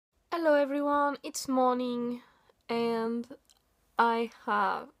Hello everyone, it's morning and I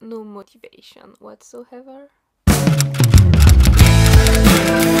have no motivation whatsoever.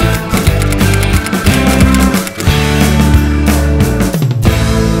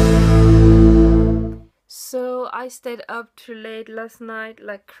 So I stayed up too late last night,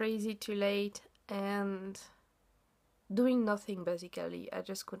 like crazy too late, and doing nothing basically. I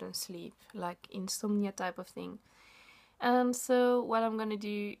just couldn't sleep, like insomnia type of thing. And so what I'm gonna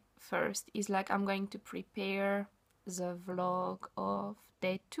do first is I'm going to prepare the vlog of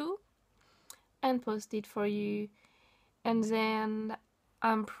day 2 and post it for you, and then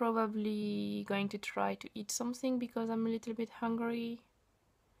I'm probably going to try to eat something because I'm a little bit hungry,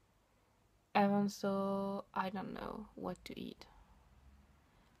 and so I don't know what to eat.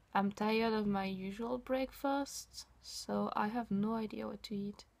 I'm tired of my usual breakfast, so I have no idea what to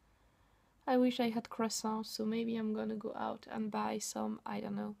eat. I wish I had croissants, so maybe I'm gonna go out and buy some, I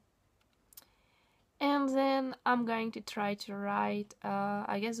don't know. And then I'm going to try to write.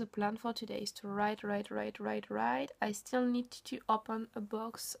 I guess the plan for today is to write. I still need to open a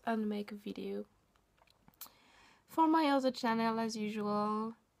box and make a video for my other channel as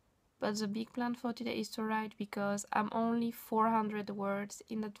usual. But the big plan for today is to write because I'm only 400 words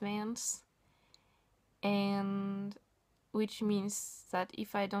in advance, and which means that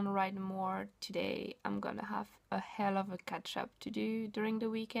if I don't write more today, I'm gonna have a hell of a catch up to do during the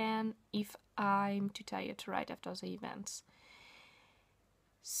weekend if I'm too tired to write after the events.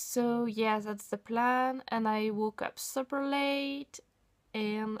 So yeah, that's the plan. And I woke up super late,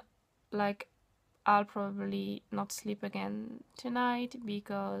 and I'll probably not sleep again tonight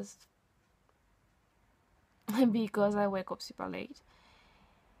because I wake up super late.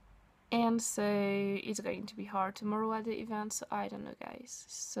 And so it's going to be hard tomorrow at the event, so I don't know guys.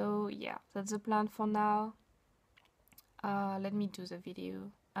 So yeah, that's the plan for now. Let me do the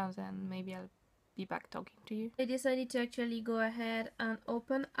video and then maybe I'll be back talking to you. I decided to actually go ahead and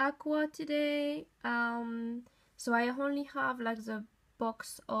open Aqua today. So I only have the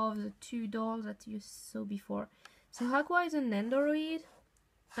box of the 2 dolls that you saw before. So Aqua is an Android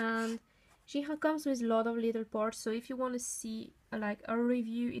and she comes with a lot of little parts, so if you want to see a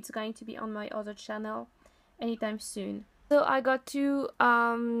review, it's going to be on my other channel anytime soon. So I got to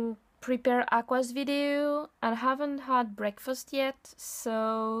prepare Aqua's video and haven't had breakfast yet,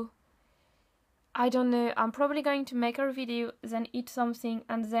 so I don't know. I'm probably going to make her video, then eat something,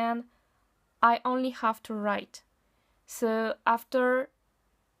 and then I only have to write. So after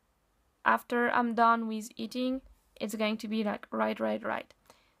I'm done with eating, it's going to be write.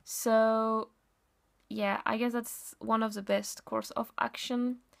 So yeah, I guess that's one of the best course of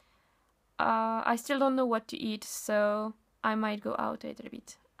action. I still don't know what to eat, so I might go out a little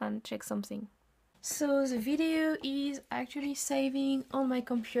bit and check something. So the video is actually saving on my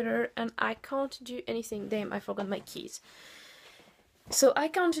computer and I can't do anything. Damn, I forgot my keys. So I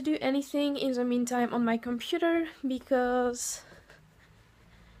can't do anything in the meantime on my computer because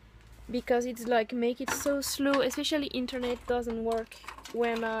it's make it so slow, especially internet doesn't work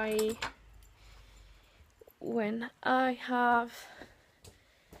when I have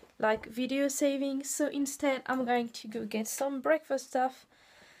video saving. So instead I'm going to go get some breakfast stuff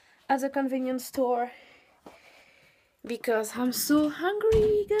at a convenience store because I'm so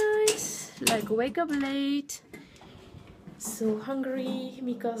hungry guys. Wake up late, so hungry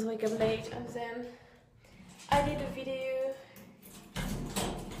because wake up late, and then I did a video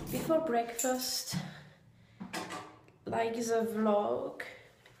before breakfast, the vlog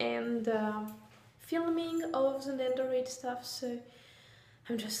and filming of the NaNoWriMo stuff, so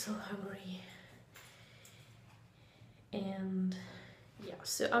I'm just so hungry. And yeah,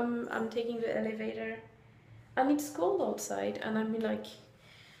 so I'm taking the elevator and it's cold outside and I'm in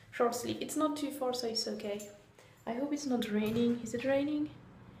short sleep. It's not too far, so it's okay. I hope it's not raining. Is it raining?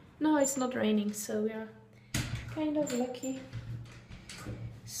 No, it's not raining, so we are kind of lucky.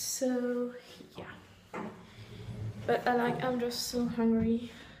 So yeah, but I'm just so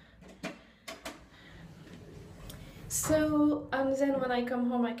hungry. So and then when I come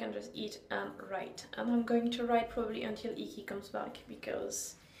home I can just eat and write, and I'm going to write probably until Iki comes back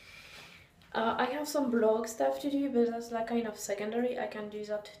because I have some blog stuff to do, but that's kind of secondary. I can do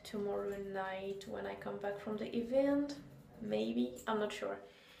that tomorrow night when I come back from the event, maybe, I'm not sure.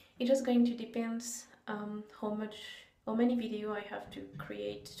 It's just going to depend how many video I have to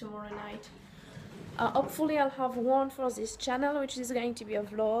create tomorrow night. Hopefully I'll have one for this channel, which is going to be a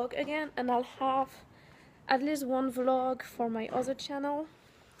vlog again, and I'll have at least one vlog for my other channel.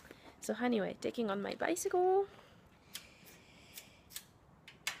 So anyway, taking on my bicycle.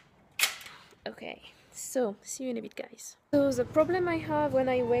 Okay, So, see you in a bit, guys. So the problem I have when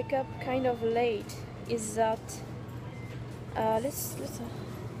I wake up kind of late is that I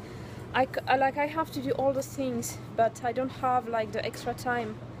have to do all the things, but I don't have like the extra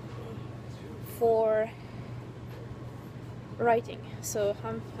time for writing. So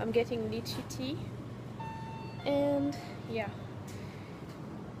I'm getting lychee tea, and yeah.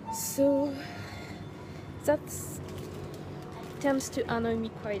 So that tends to annoy me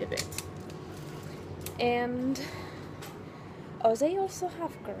quite a bit. And oh, they also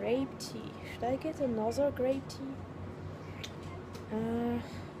have grape tea. Should I get another grape tea?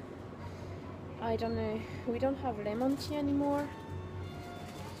 I don't know. We don't have lemon tea anymore.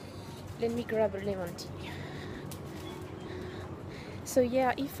 Let me grab a lemon tea. So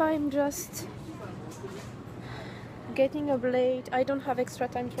yeah, if I'm just getting up late, I don't have extra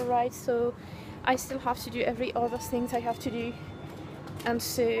time to write, so I still have to do every other things I have to do, and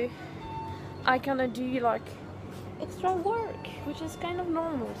so I cannot do like extra work, which is kind of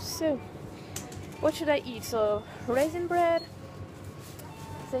normal. So what should I eat? So raisin bread.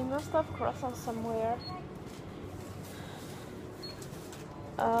 They must have croissants somewhere.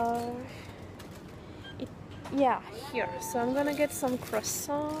 Yeah, here. So I'm gonna get some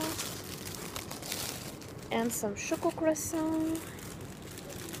croissants and some choco croissant,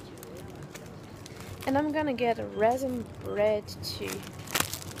 and I'm gonna get a raisin bread too,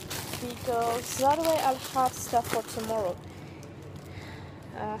 because that way I'll have stuff for tomorrow.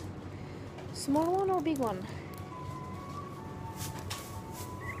 Small one or big one?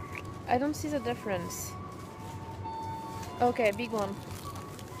 I don't see the difference. Okay, big one.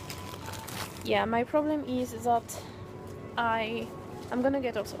 Yeah, my problem is that I'm gonna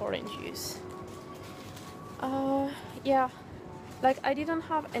get also orange juice. Yeah, like I didn't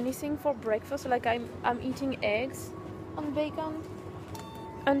have anything for breakfast. Like I'm eating eggs and bacon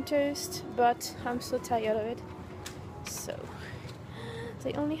and toast, but I'm so tired of it. So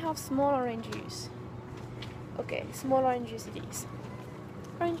they only have small orange juice. Okay, small orange juice it is.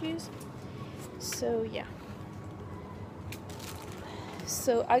 Orange juice. So yeah.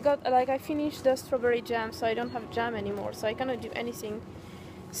 So I finished the strawberry jam, so I don't have jam anymore, so I cannot do anything.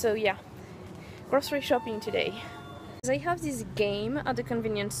 So yeah, grocery shopping today. They have this game at the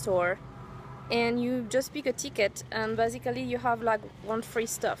convenience store, and you just pick a ticket, and basically you have like one free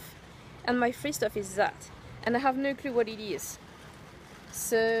stuff, and my free stuff is that, and I have no clue what it is.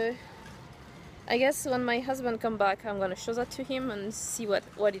 So I guess when my husband comes back, I'm gonna show that to him and see what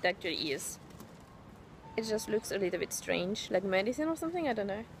it actually is. It just looks a little bit strange, like medicine or something, I don't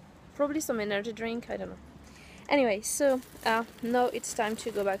know. Probably some energy drink, I don't know. Anyway, so now it's time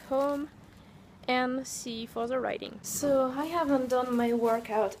to go back home and see for the writing. So I haven't done my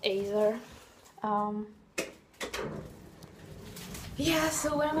workout either. Yeah,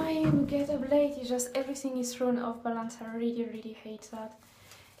 so when I get up late, it's just everything is thrown off balance. I really hate that.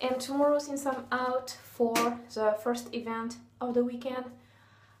 And tomorrow, since I'm out for the first event of the weekend,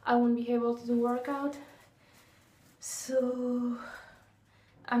 I won't be able to do workout. So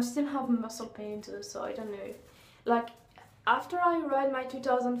I'm still having muscle pain too, so I don't know. Like after I ride my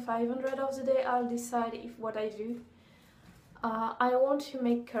 2,500 of the day, I'll decide if what I do. I want to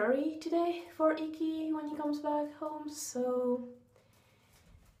make curry today for Iki when he comes back home, so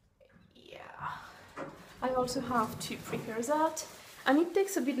yeah. I also have to prepare that. And it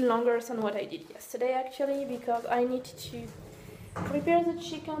takes a bit longer than what I did yesterday actually, because I need to prepare the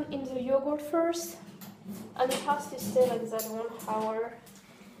chicken in the yogurt first, and it has to stay like that 1 hour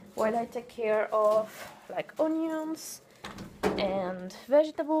while I take care of like onions and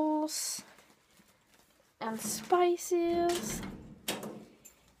vegetables and spices,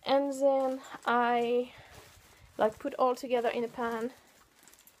 and then I like put all together in a pan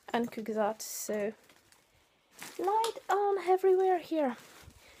and cook that. So light on everywhere here,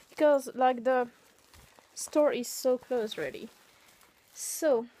 because like the store is so close already.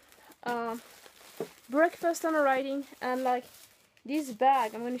 So breakfast and writing, and like this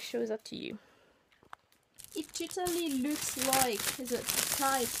bag, I'm going to show that to you. It totally looks like the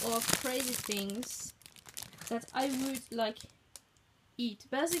type of crazy things that I would like eat.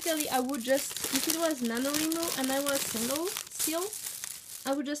 Basically I would just, if it was NaNoWriMo and I was single still,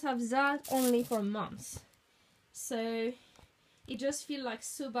 I would just have that only for months. So it just feels like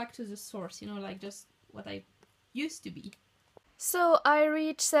so back to the source, you know, like just what I used to be. So I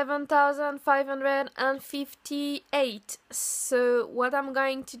reached 7,558. So what I'm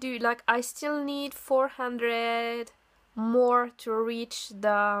going to do, like I still need 400 more to reach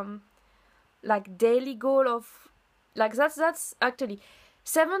the like daily goal of, like that's actually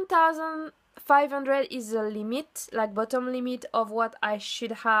 7,500 is the limit, like bottom limit of what I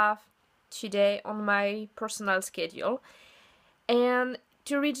should have today on my personal schedule. And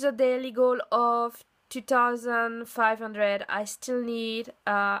to reach the daily goal of 2,500, I still need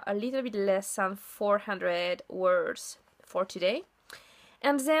a little bit less than 400 words for today.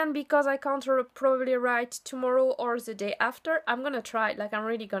 And then, because I can't probably write tomorrow or the day after, I'm gonna try, like I'm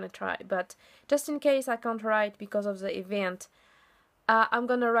really gonna try, but just in case I can't write because of the event, I'm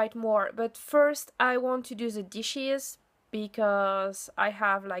gonna write more. But first I want to do the dishes, because I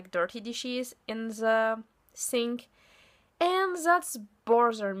have like dirty dishes in the sink, and that's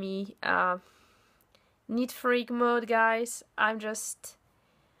bother me. Neat freak mode, guys.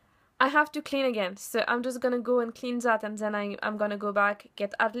 I have to clean again, so I'm just gonna go and clean that, and then I'm gonna go back,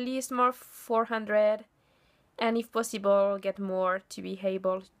 get at least more 400, and if possible get more to be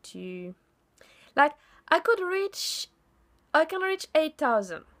able to, like, I can reach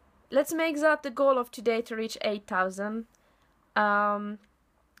 8,000. Let's make that the goal of today, to reach 8,000.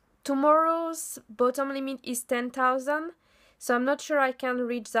 Tomorrow's bottom limit is 10,000, so I'm not sure I can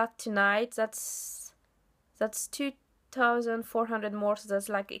reach that tonight. That's 2,400 more, so that's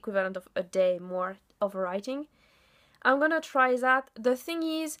like equivalent of a day more of writing. I'm gonna try that. The thing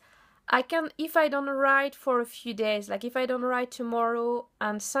is, I can, if I don't write for a few days, like if I don't write tomorrow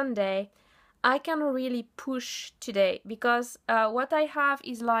and Sunday, I can really push today, because what I have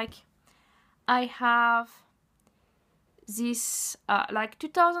is like, I have this like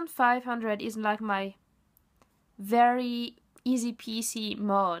 2,500 is like my very easy peasy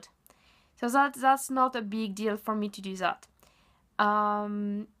mode. So that's not a big deal for me to do that.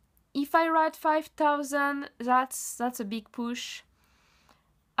 If I write 5,000, that's a big push.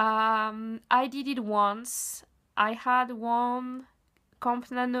 I did it once. I had one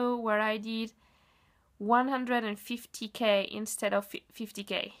Comp Nano where I did 150k instead of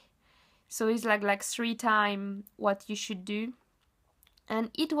 50k. So it's like 3 times what you should do.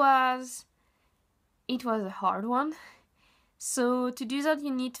 And it was a hard one. So to do that you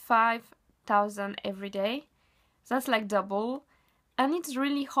need 5,000 every day. That's like double. And it's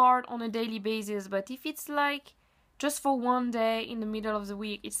really hard on a daily basis, but if it's like just for one day in the middle of the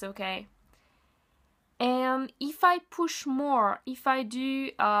week, it's okay. And if I push more, if I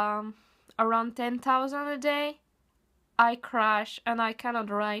do around 10,000 a day, I crash and I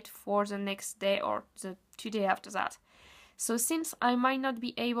cannot write for the next day or the 2 days after that. So since I might not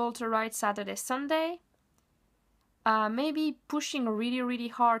be able to write Saturday, Sunday, maybe pushing really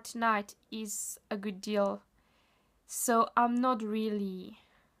hard tonight is a good deal. So I'm not really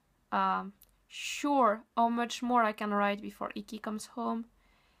sure how much more I can write before Iki comes home.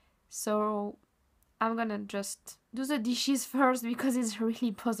 So I'm gonna just do the dishes first, because it's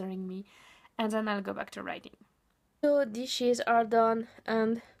really bothering me, and then I'll go back to writing. So dishes are done,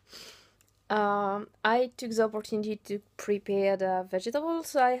 and I took the opportunity to prepare the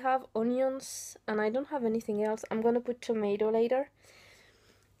vegetables. I have onions and I don't have anything else. I'm gonna put tomato later.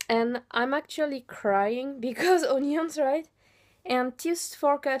 And I'm actually crying because onions, right? And tips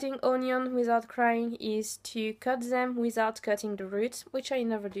for cutting onion without crying is to cut them without cutting the roots, which I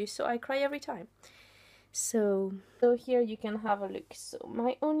never do, so I cry every time. So here you can have a look. So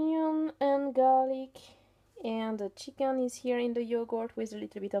my onion and garlic, and the chicken is here in the yogurt with a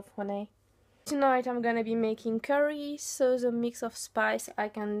little bit of honey. Tonight I'm gonna be making curry, so the mix of spice I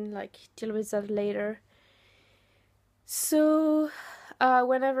can like deal with that later. So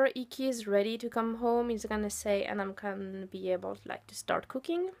whenever Iki is ready to come home, he's gonna say, and I'm gonna be able to start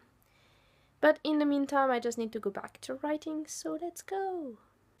cooking. But in the meantime, I just need to go back to writing, so let's go!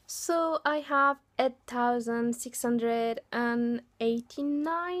 So I have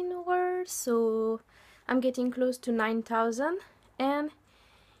 8,689 words, so I'm getting close to 9,000, and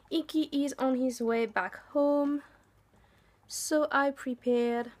Iki is on his way back home, so I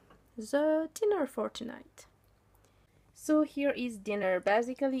prepared the dinner for tonight. So here is dinner.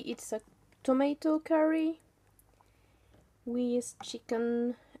 Basically it's a tomato curry with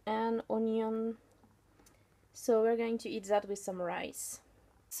chicken and onion. So we're going to eat that with some rice.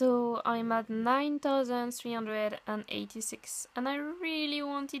 So I'm at 9,386 and I really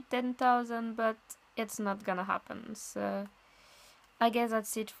wanted 10,000, but it's not gonna happen. So I guess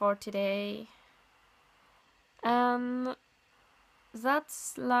that's it for today. And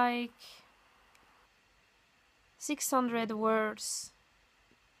that's like 600 words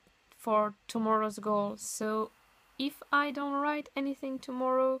for tomorrow's goal. So if I don't write anything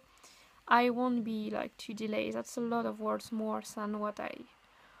tomorrow, I won't be too delayed. That's a lot of words more than what I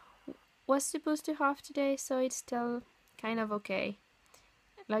was supposed to have today, so it's still kind of okay.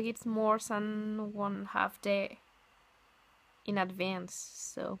 It's more than 1/2 day in advance,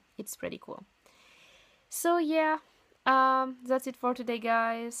 so it's pretty cool. So yeah, that's it for today,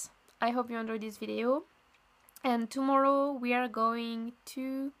 guys. I hope you enjoyed this video. And tomorrow we are going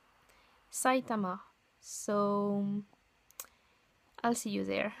to Saitama. So I'll see you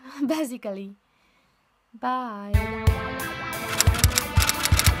there, basically. Bye.